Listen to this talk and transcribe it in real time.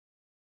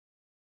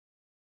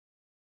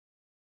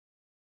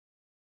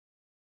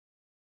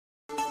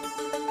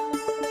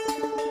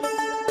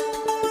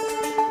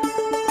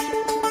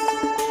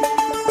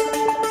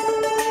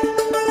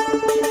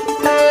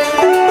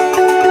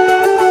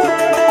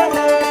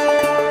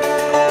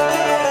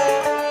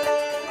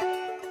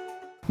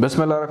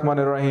بسم اللہ الرحمن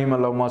الرحیم،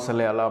 اللہم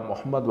صلی علی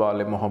محمد و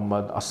آل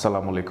محمد۔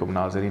 السلام علیکم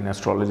ناظرین،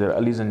 ایسٹرولوجر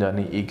علی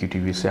زنجانی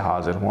EQ سے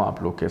حاضر ہوں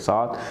آپ لوگ کے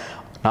ساتھ۔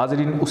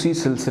 ناظرین، اسی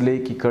سلسلے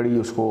کی کڑی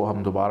اس کو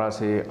ہم دوبارہ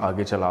سے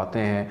آگے چلاتے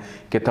ہیں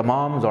کہ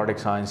تمام زوڈک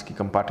سائنس کی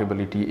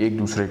کمپیٹیبلٹی ایک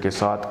دوسرے کے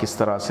ساتھ کس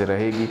طرح سے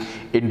رہے گی۔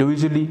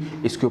 انڈیویجولی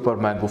اس کے اوپر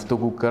میں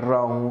گفتگو کر رہا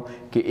ہوں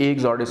کہ ایک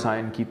زوڈک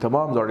سائن کی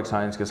تمام زوڈک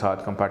سائنس کے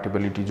ساتھ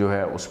کمپیٹیبلٹی جو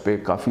ہے اس پہ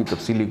کافی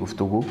تفصیلی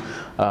گفتگو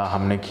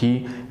ہم نے کی۔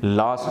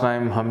 لاسٹ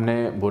ٹائم ہم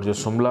نے برج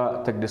سنبلہ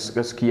تک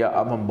ڈسکس کیا،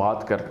 اب ہم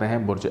بات کرتے ہیں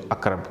برج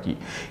عقرب کی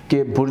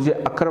کہ برج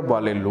عقرب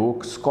والے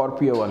لوگ،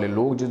 اسکارپیو والے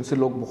لوگ، جن سے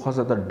لوگ بہت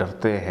زیادہ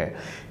ڈرتے ہیں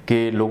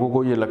کہ لوگوں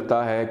کو یہ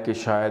لگتا ہے کہ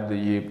شاید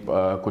یہ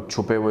کچھ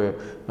چھپے ہوئے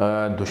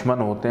دشمن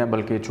ہوتے ہیں،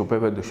 بلکہ چھپے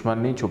ہوئے دشمن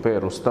نہیں، چھپے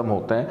رستم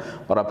ہوتے ہیں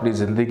اور اپنی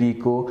زندگی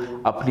کو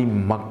اپنی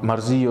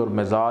مرضی اور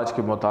مزاج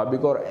کے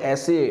مطابق اور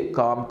ایسے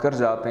کام کر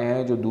جاتے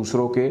ہیں جو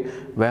دوسروں کے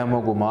وہم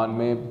و گمان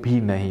میں بھی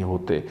نہیں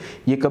ہوتے۔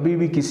 یہ کبھی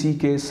بھی کسی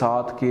کے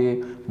ساتھ کے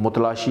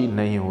متلاشی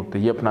نہیں ہوتے،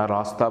 یہ اپنا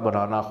راستہ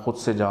بنانا خود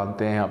سے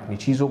جانتے ہیں، اپنی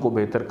چیزوں کو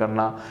بہتر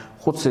کرنا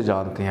خود سے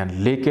جانتے ہیں،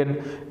 لیکن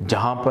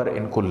جہاں پر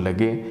ان کو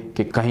لگے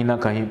کہ کہیں نہ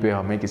کہیں پہ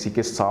ہمیں کسی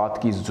کے ساتھ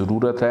کی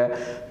ضرورت ہے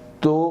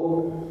تو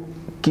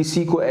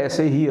کسی کو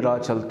ایسے ہی راہ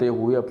چلتے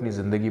ہوئے اپنی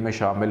زندگی میں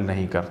شامل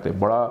نہیں کرتے،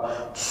 بڑا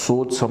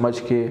سوچ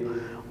سمجھ کے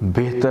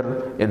بہتر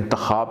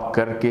انتخاب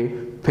کر کے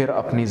پھر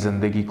اپنی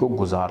زندگی کو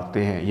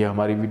گزارتے ہیں۔ یہ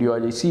ہماری ویڈیو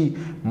آج اسی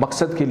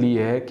مقصد کے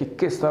لیے ہے کہ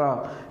کس طرح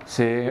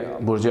سے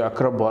برج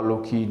عقرب والوں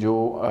کی جو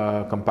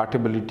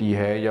کمپیٹیبلٹی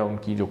ہے یا ان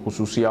کی جو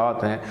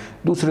خصوصیات ہیں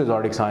دوسرے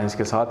زوڈک سائنس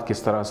کے ساتھ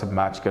کس طرح سے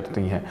میچ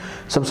کرتی ہیں۔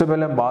 سب سے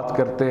پہلے ہم بات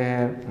کرتے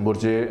ہیں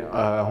برج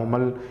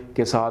حمل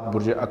کے ساتھ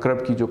برج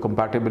عقرب کی جو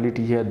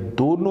کمپیٹیبلٹی ہے۔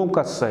 دونوں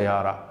کا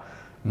سیارہ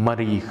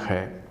مریخ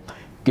ہے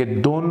کہ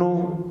دونوں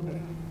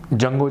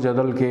جنگ و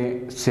جدل کے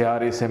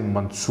سیارے سے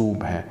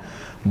منسوب ہیں،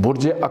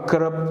 برج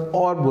عقرب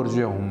اور برج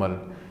حمل۔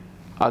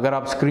 اگر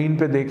آپ سکرین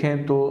پہ دیکھیں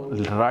تو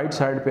رائٹ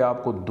سائڈ پہ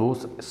آپ کو دو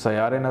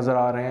سیارے نظر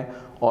آ رہے ہیں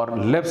اور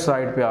لیفٹ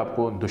سائڈ پہ آپ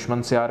کو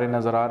دشمن سیارے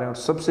نظر آ رہے ہیں اور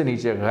سب سے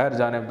نیچے غیر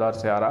جانبدار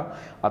سیارہ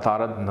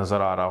عطارد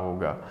نظر آ رہا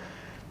ہوگا۔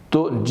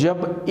 تو جب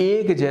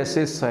ایک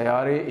جیسے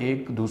سیارے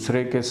ایک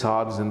دوسرے کے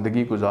ساتھ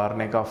زندگی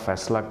گزارنے کا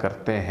فیصلہ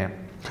کرتے ہیں،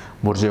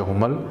 برج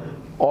حمل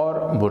اور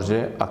برج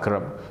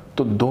عقرب،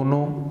 تو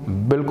دونوں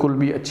بالکل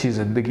بھی اچھی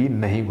زندگی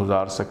نہیں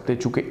گزار سکتے،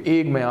 چونکہ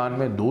ایک میان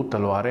میں دو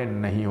تلواریں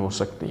نہیں ہو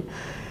سکتی۔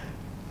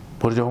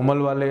 برج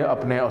حمل والے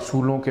اپنے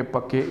اصولوں کے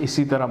پکے،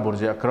 اسی طرح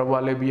برج عقرب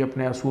والے بھی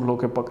اپنے اصولوں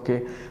کے پکے،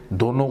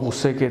 دونوں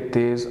غصے کے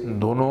تیز،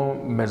 دونوں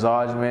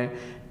مزاج میں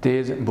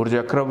تیز۔ برج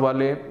عقرب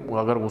والے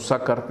اگر غصہ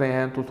کرتے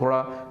ہیں تو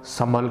تھوڑا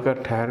سنبھل کر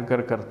ٹھہر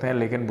کر کرتے ہیں،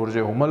 لیکن برج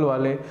حمل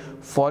والے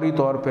فوری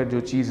طور پر جو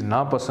چیز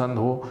ناپسند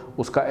ہو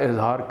اس کا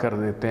اظہار کر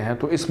دیتے ہیں۔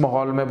 تو اس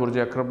ماحول میں برج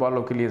عقرب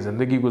والوں کے لیے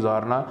زندگی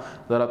گزارنا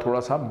ذرا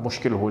تھوڑا سا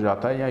مشکل ہو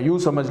جاتا ہے، یا یوں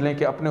سمجھ لیں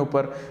کہ اپنے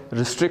اوپر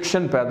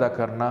ریسٹرکشن پیدا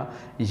کرنا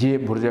یہ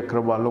برج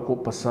عقرب والوں کو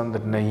پسند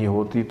نہیں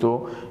ہوتی۔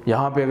 تو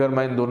یہاں پہ اگر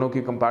میں ان دونوں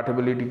کی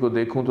کمپیٹیبلٹی کو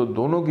دیکھوں تو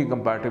دونوں کی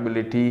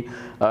کمپیٹیبلٹی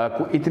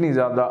کو اتنی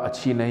زیادہ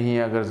اچھی نہیں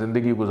ہے۔ اگر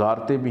زندگی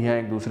گزارتے بھی ہیں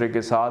ایک دوسرے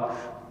کے ساتھ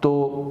تو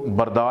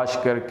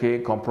برداشت کر کے،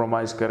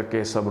 کمپرومائز کر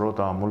کے، صبر و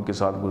تحمل کے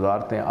ساتھ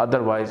گزارتے ہیں،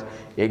 ادروائز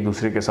ایک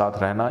دوسرے کے ساتھ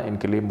رہنا ان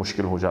کے لیے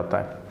مشکل ہو جاتا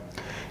ہے۔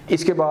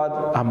 اس کے بعد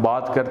ہم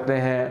بات کرتے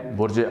ہیں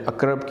برج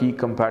عقرب کی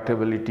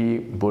کمپیٹیبلٹی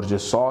برج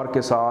ثور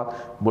کے ساتھ۔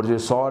 برج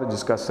ثور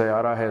جس کا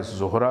سیارہ ہے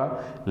زہرہ،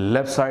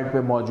 لیفٹ سائڈ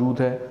پہ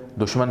موجود ہے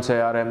دشمن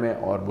سیارے میں،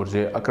 اور برج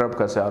عقرب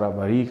کا سیارہ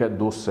مریخ ہے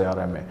دوست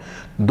سیارے میں۔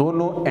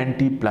 دونوں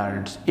اینٹی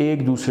پلانٹس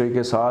ایک دوسرے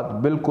کے ساتھ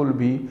بالکل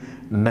بھی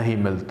نہیں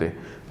ملتے،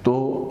 تو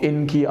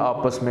ان کی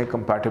آپس میں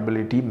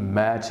کمپیٹیبلٹی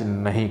میچ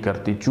نہیں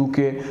کرتی،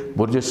 چونکہ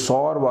برج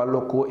ثور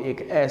والوں کو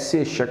ایک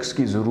ایسے شخص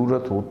کی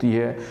ضرورت ہوتی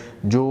ہے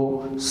جو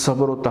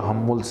صبر و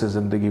تحمل سے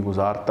زندگی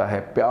گزارتا ہے،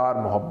 پیار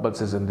محبت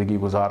سے زندگی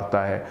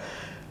گزارتا ہے۔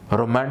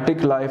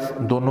 رومانٹک لائف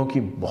دونوں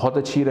کی بہت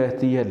اچھی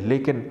رہتی ہے،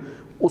 لیکن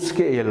اس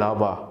کے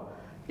علاوہ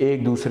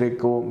ایک دوسرے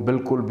کو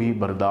بالکل بھی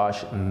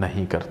برداشت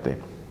نہیں کرتے۔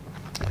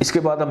 اس کے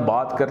بعد ہم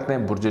بات کرتے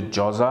ہیں برج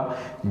جوزہ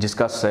جس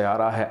کا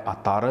سیارہ ہے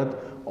عطارد،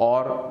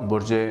 اور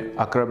برج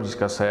عقرب جس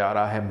کا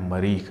سیارہ ہے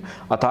مریخ۔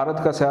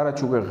 عطارد کا سیارہ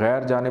چونکہ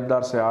غیر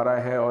جانبدار سیارہ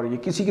ہے اور یہ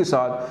کسی کے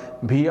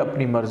ساتھ بھی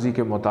اپنی مرضی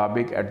کے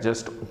مطابق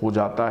ایڈجسٹ ہو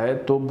جاتا ہے،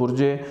 تو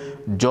برج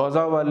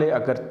جوزہ والے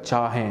اگر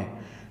چاہیں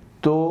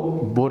تو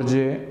برج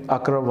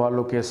عقرب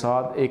والوں کے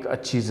ساتھ ایک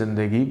اچھی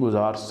زندگی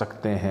گزار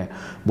سکتے ہیں۔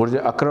 برج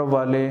عقرب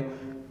والے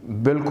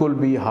بالکل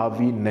بھی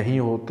حاوی نہیں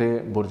ہوتے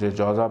برج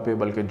جوزہ پہ،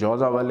 بلکہ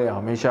جوزہ والے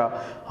ہمیشہ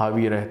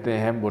حاوی رہتے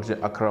ہیں برج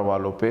عقرب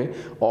والوں پہ۔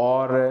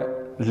 اور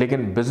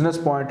لیکن بزنس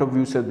پوائنٹ آف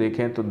ویو سے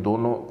دیکھیں تو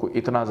دونوں کو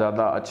اتنا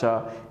زیادہ اچھا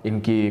ان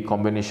کی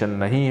کمبینیشن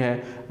نہیں ہے۔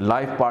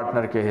 لائف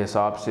پارٹنر کے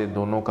حساب سے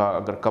دونوں کا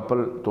اگر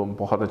کپل تو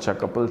بہت اچھا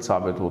کپل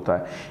ثابت ہوتا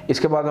ہے۔ اس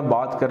کے بعد ہم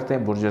بات کرتے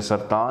ہیں برج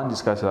سرطان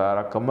جس کا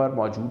سیارہ قمر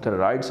موجود ہے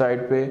رائٹ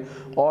سائڈ پہ،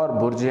 اور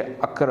برج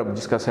عقرب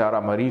جس کا سیارہ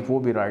مریخ وہ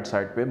بھی رائٹ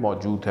سائڈ پہ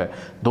موجود ہے۔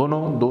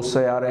 دونوں دوست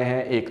سیارے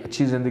ہیں، ایک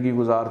اچھی زندگی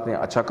گزارتے ہیں،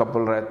 اچھا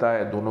کپل رہتا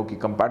ہے، دونوں کی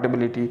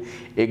کمپیٹیبلٹی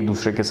ایک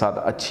دوسرے کے ساتھ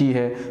اچھی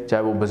ہے،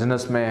 چاہے وہ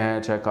بزنس میں ہے،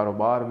 چاہے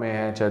کاروبار میں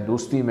ہے، چاہے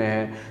دوستی دوستی میں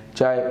ہیں،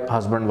 چاہے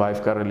ہسبینڈ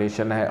وائف کا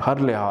ریلیشن ہے، ہر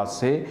لحاظ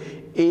سے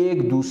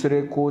ایک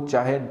دوسرے کو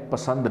چاہے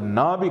پسند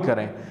نہ بھی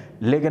کریں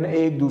لیکن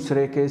ایک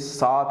دوسرے کے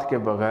ساتھ کے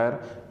بغیر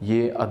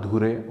یہ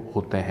ادھورے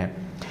ہوتے ہیں۔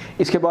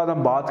 اس کے بعد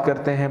ہم بات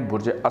کرتے ہیں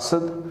برج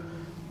اسد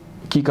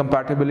کی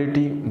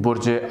کمپیٹیبلٹی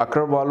برج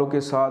عقرب والوں کے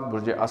ساتھ۔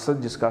 برج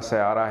اسد جس کا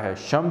سیارہ ہے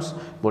شمس،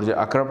 برج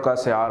عقرب کا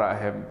سیارہ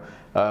ہے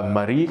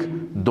مریخ،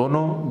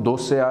 دونوں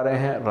دوست سیارے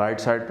ہیں، رائٹ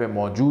سائڈ پہ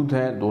موجود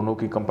ہیں، دونوں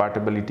کی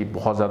کمپیٹیبلٹی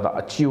بہت زیادہ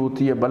اچھی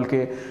ہوتی ہے،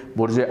 بلکہ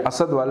برج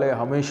اسد والے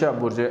ہمیشہ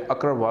برج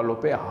عقرب والوں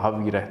پہ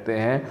حاوی رہتے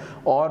ہیں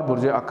اور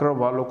برج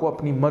عقرب والوں کو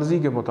اپنی مرضی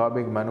کے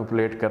مطابق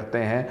مینوپولیٹ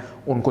کرتے ہیں،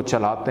 ان کو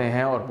چلاتے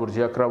ہیں، اور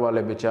برج عقرب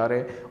والے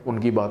بیچارے ان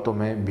کی باتوں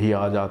میں بھی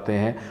آ جاتے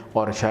ہیں،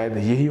 اور شاید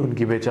یہی ان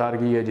کی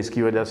بیچارگی ہے جس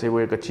کی وجہ سے وہ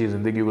ایک اچھی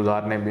زندگی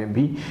گزارنے میں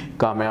بھی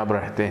کامیاب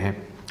رہتے ہیں۔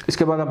 اس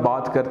کے بعد ہم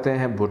بات کرتے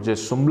ہیں برج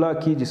سنبلہ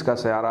کی جس کا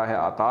سیارہ ہے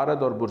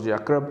عطارد، اور برج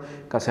عقرب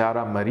کا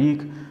سیارہ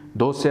مریخ،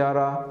 دو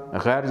سیارہ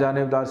غیر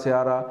جانبدار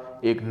سیارہ،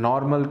 ایک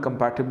نارمل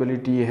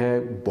کمپیٹیبلٹی ہے،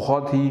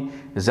 بہت ہی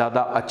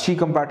زیادہ اچھی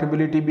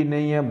کمپیٹیبلٹی بھی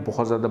نہیں ہے،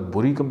 بہت زیادہ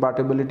بری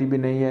کمپیٹیبلٹی بھی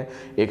نہیں ہے،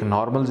 ایک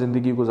نارمل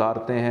زندگی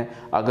گزارتے ہیں۔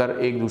 اگر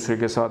ایک دوسرے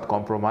کے ساتھ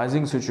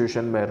کمپرومائزنگ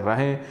سچویشن میں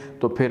رہیں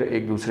تو پھر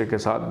ایک دوسرے کے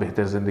ساتھ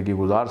بہتر زندگی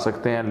گزار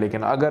سکتے ہیں،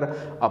 لیکن اگر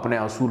اپنے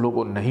اصولوں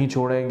کو نہیں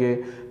چھوڑیں گے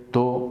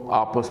تو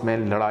آپس میں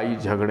لڑائی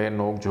جھگڑے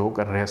نوک جھوک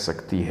رہ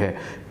سکتی ہے۔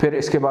 پھر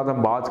اس کے بعد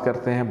ہم بات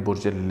کرتے ہیں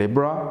برج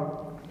لبرا،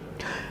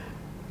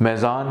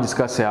 میزان جس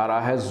کا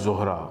سیارہ ہے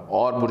زہرہ،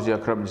 اور برج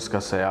عقرب جس کا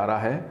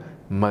سیارہ ہے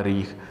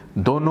مریخ،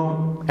 دونوں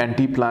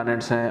اینٹی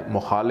پلانٹس ہیں،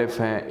 مخالف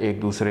ہیں،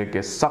 ایک دوسرے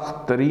کے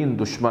سخت ترین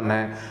دشمن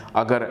ہیں۔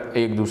 اگر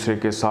ایک دوسرے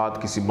کے ساتھ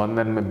کسی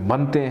بندھن میں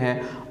بنتے ہیں،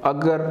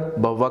 اگر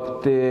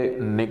بوقت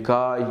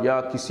نکاح یا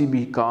کسی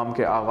بھی کام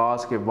کے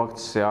آغاز کے وقت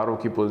سیاروں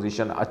کی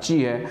پوزیشن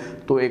اچھی ہے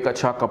تو ایک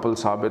اچھا کپل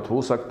ثابت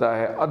ہو سکتا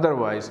ہے،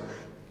 ادروائز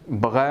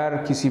بغیر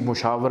کسی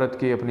مشاورت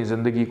کے اپنی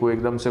زندگی کو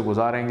ایک دم سے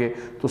گزاریں گے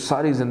تو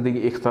ساری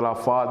زندگی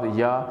اختلافات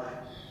یا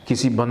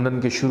کسی بندھن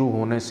کے شروع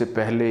ہونے سے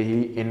پہلے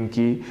ہی ان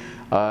کی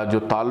جو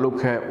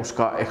تعلق ہے اس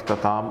کا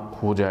اختتام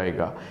ہو جائے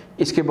گا۔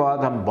 اس کے بعد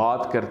ہم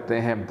بات کرتے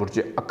ہیں برج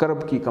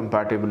عقرب کی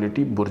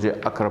کمپیٹیبلٹی برج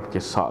عقرب کے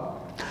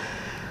ساتھ،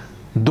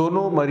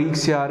 دونوں مریخ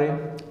سیارے۔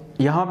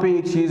 یہاں پہ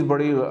ایک چیز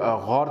بڑی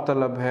غور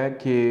طلب ہے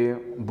کہ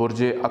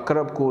برج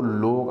عقرب کو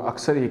لوگ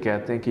اکثر یہ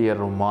کہتے ہیں کہ یہ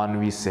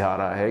رومانوی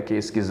سیارہ ہے، کہ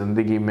اس کی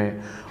زندگی میں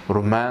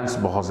رومانس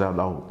بہت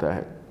زیادہ ہوتا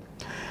ہے۔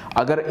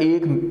 اگر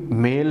ایک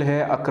میل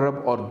ہے عقرب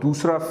اور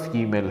دوسرا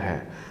فیمیل ہے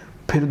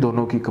پھر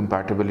دونوں کی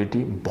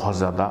کمپیٹیبلٹی بہت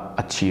زیادہ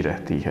اچھی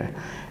رہتی ہے،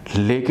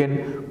 لیکن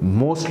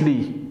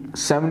موسٹلی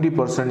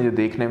 70% یہ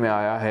دیکھنے میں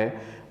آیا ہے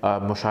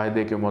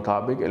مشاہدے کے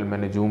مطابق علم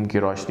نجوم کی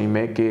روشنی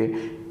میں کہ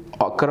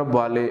عقرب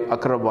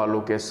والوں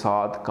کے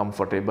ساتھ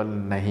کمفرٹیبل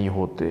نہیں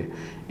ہوتے،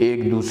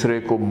 ایک دوسرے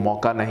کو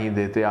موقع نہیں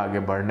دیتے آگے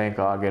بڑھنے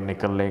کا، آگے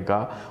نکلنے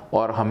کا،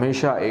 اور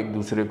ہمیشہ ایک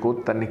دوسرے کو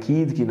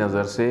تنقید کی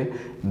نظر سے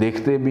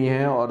دیکھتے بھی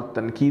ہیں اور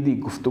تنقیدی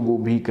گفتگو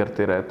بھی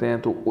کرتے رہتے ہیں،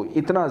 تو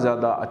اتنا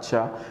زیادہ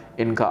اچھا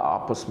ان کا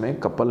آپس میں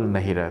کپل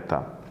نہیں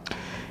رہتا۔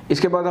 اس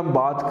کے بعد ہم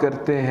بات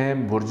کرتے ہیں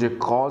برج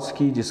قوس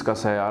کی جس کا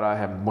سیارہ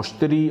ہے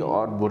مشتری،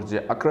 اور برج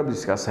عقرب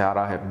جس کا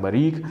سیارہ ہے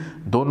مریخ،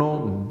 دونوں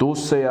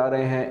دوست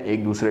سیارے ہیں،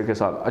 ایک دوسرے کے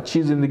ساتھ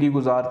اچھی زندگی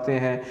گزارتے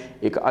ہیں،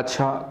 ایک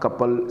اچھا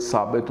کپل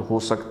ثابت ہو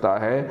سکتا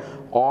ہے،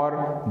 اور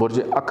برج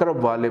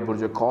عقرب والے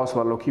برج قوس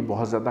والوں کی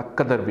بہت زیادہ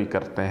قدر بھی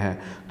کرتے ہیں۔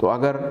 تو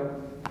اگر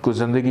کوئی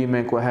زندگی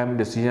میں کوئی اہم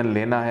ڈیسیجن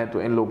لینا ہے تو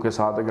ان لوگوں کے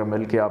ساتھ اگر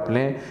مل کے آپ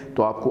لیں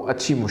تو آپ کو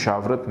اچھی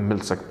مشاورت مل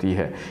سکتی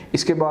ہے۔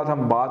 اس کے بعد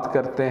ہم بات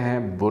کرتے ہیں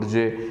برج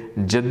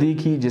جدی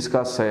کی جس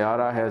کا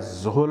سیارہ ہے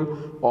زحل،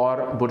 اور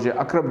برج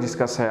عقرب جس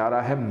کا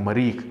سیارہ ہے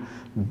مریخ،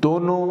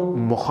 دونوں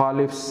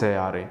مخالف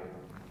سیارے،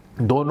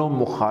 دونوں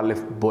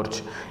مخالف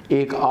برج،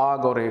 ایک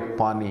آگ اور ایک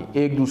پانی،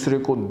 ایک دوسرے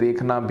کو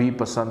دیکھنا بھی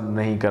پسند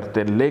نہیں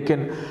کرتے،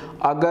 لیکن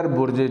اگر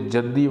برج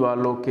جدی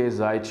والوں کے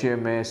زائچے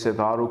میں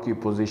ستاروں کی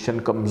پوزیشن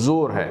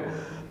کمزور ہے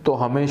تو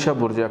ہمیشہ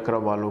برج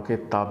عقرب والوں کے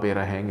تابع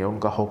رہیں گے، ان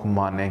کا حکم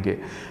مانیں گے،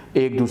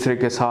 ایک دوسرے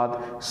کے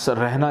ساتھ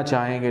رہنا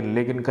چاہیں گے،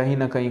 لیکن کہیں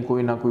نہ کہیں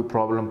کوئی نہ کوئی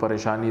پرابلم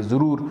پریشانی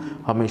ضرور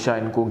ہمیشہ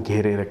ان کو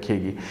گھیرے رکھے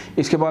گی۔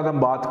 اس کے بعد ہم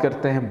بات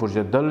کرتے ہیں برج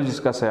دل جس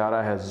کا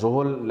سیارہ ہے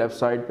زحل، لیفٹ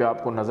سائڈ پہ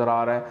آپ کو نظر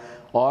آ رہا ہے،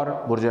 اور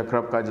برج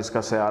عقرب کا جس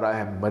کا سیارہ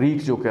ہے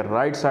مریخ جو کہ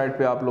رائٹ سائڈ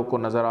پہ آپ لوگ کو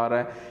نظر آ رہا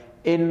ہے۔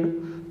 ان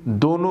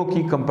دونوں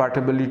کی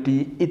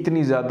کمپیٹیبلٹی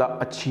اتنی زیادہ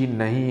اچھی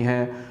نہیں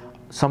ہے،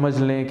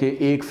 سمجھ لیں کہ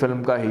ایک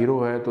فلم کا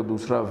ہیرو ہے تو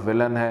دوسرا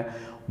ویلن ہے،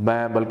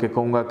 میں بلکہ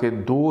کہوں گا کہ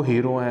دو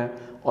ہیرو ہیں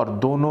اور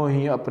دونوں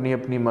ہی اپنی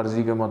اپنی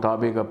مرضی کے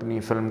مطابق اپنی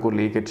فلم کو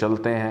لے کے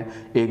چلتے ہیں،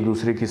 ایک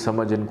دوسرے کی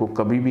سمجھ ان کو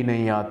کبھی بھی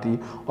نہیں آتی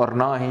اور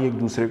نہ ہی ایک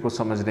دوسرے کو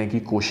سمجھنے کی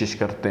کوشش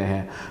کرتے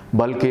ہیں،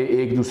 بلکہ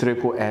ایک دوسرے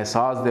کو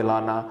احساس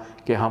دلانا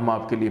کہ ہم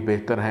آپ کے لیے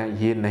بہتر ہیں،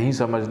 یہ نہیں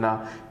سمجھنا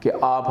کہ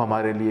آپ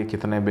ہمارے لیے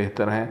کتنے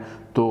بہتر ہیں،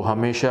 تو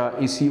ہمیشہ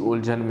اسی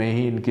الجھن میں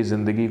ہی ان کی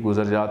زندگی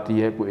گزر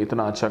جاتی ہے، کوئی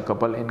اتنا اچھا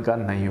کپل ان کا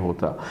نہیں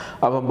ہوتا۔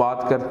 اب ہم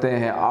بات کرتے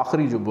ہیں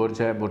آخری جو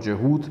برج ہے برج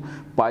حوت،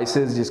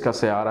 پائسز جس کا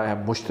سیارہ ہے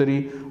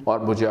مشتری، اور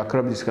برج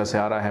عقرب جس کا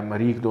سیارہ ہے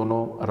مریخ،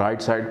 دونوں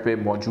رائٹ سائڈ پہ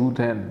موجود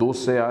ہیں،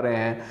 دوست سیارے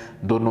ہیں،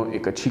 دونوں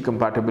ایک اچھی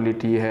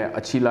کمپیٹیبلٹی ہے،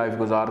 اچھی لائف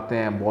گزارتے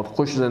ہیں، بہت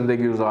خوش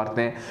زندگی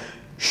گزارتے ہیں۔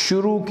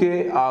 شروع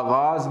کے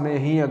آغاز میں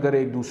ہی اگر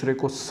ایک دوسرے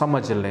کو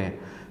سمجھ لیں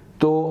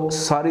تو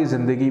ساری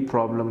زندگی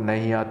پرابلم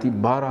نہیں آتی۔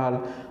 بہرحال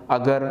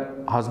اگر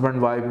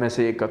ہسبینڈ وائف میں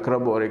سے ایک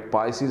عقرب اور ایک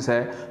پائسس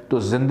ہے تو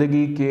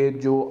زندگی کے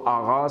جو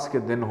آغاز کے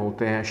دن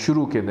ہوتے ہیں،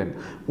 شروع کے دن،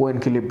 وہ ان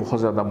کے لیے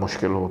بہت زیادہ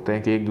مشکل ہوتے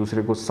ہیں کہ ایک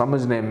دوسرے کو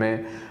سمجھنے میں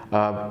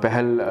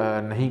پہل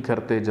نہیں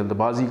کرتے، جلد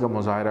بازی کا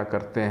مظاہرہ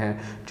کرتے ہیں،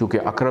 چونکہ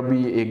عقرب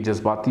بھی ایک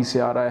جذباتی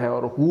سے آ رہا ہے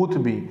اور حوت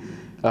بھی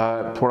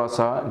تھوڑا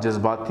سا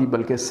جذباتی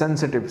بلکہ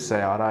سینسٹیو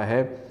سے آ رہا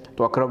ہے۔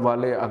 تو عقرب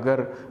والے اگر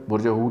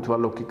برج حوت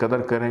والوں کی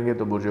قدر کریں گے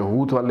تو برج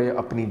حوت والے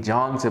اپنی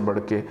جان سے بڑھ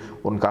کے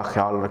ان کا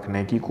خیال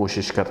رکھنے کی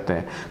کوشش کرتے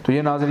ہیں۔ تو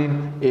یہ ناظرین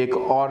ایک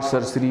اور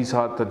سرسری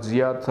سا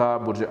تجزیہ تھا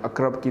برج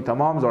عقرب کی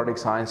تمام زوڈک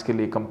سائنس کے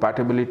لیے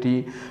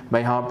کمپیٹیبلٹی۔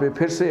 میں یہاں پہ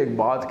پھر سے ایک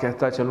بات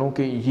کہتا چلوں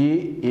کہ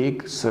یہ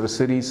ایک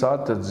سرسری سا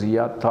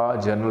تجزیہ تھا،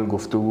 جنرل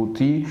گفتگو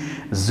تھی،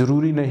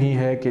 ضروری نہیں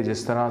ہے کہ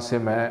جس طرح سے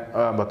میں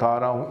بتا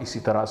رہا ہوں اسی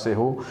طرح سے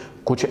ہو۔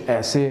 کچھ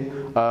ایسے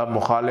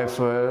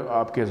مخالف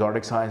آپ کے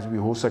زوڈک سائنس بھی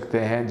ہو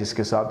سکتے ہیں جس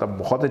کے ساتھ آپ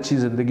بہت اچھی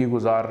زندگی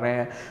گزار رہے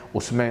ہیں،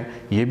 اس میں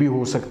یہ بھی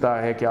ہو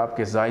سکتا ہے کہ آپ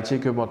کے زائچے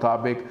کے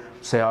مطابق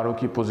سیاروں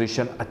کی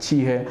پوزیشن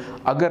اچھی ہے۔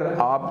 اگر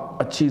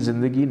آپ اچھی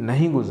زندگی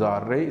نہیں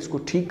گزار رہے، اس کو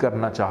ٹھیک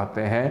کرنا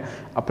چاہتے ہیں،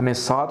 اپنے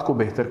ساتھ کو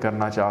بہتر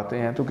کرنا چاہتے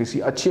ہیں، تو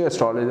کسی اچھے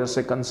ایسٹرولوجر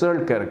سے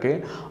کنسلٹ کر کے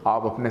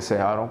آپ اپنے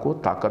سیاروں کو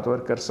طاقتور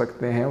کر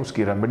سکتے ہیں، اس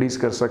کی ریمیڈیز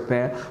کر سکتے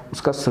ہیں،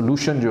 اس کا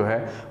سلوشن جو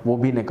ہے وہ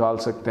بھی نکال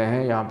سکتے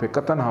ہیں۔ یہاں پہ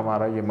قطعاً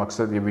ہمارا یہ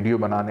مقصد یہ ویڈیو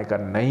بنانے کا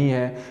نہیں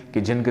ہے کہ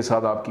جن کے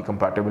ساتھ آپ کی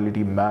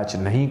کمپیٹیبلٹی میچ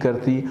نہیں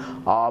کرتی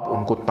آپ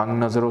ان کو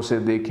تنگ نظروں سے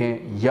دیکھیں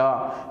یا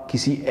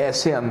کسی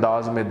ایسے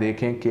انداز میں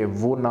دیکھیں کہ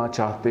وہ نہ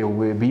چاہتے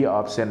ہوئے بھی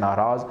آپ سے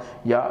ناراض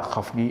یا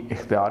خفگی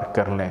اختیار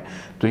کر لیں۔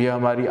 تو یہ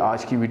ہماری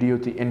آج کی ویڈیو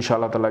تھی۔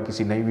 انشاءاللہ تعالیٰ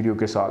کسی نئی ویڈیو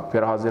کے ساتھ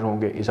پھر حاضر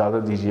ہوں گے۔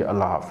 اجازت دیجیے،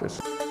 اللہ حافظ۔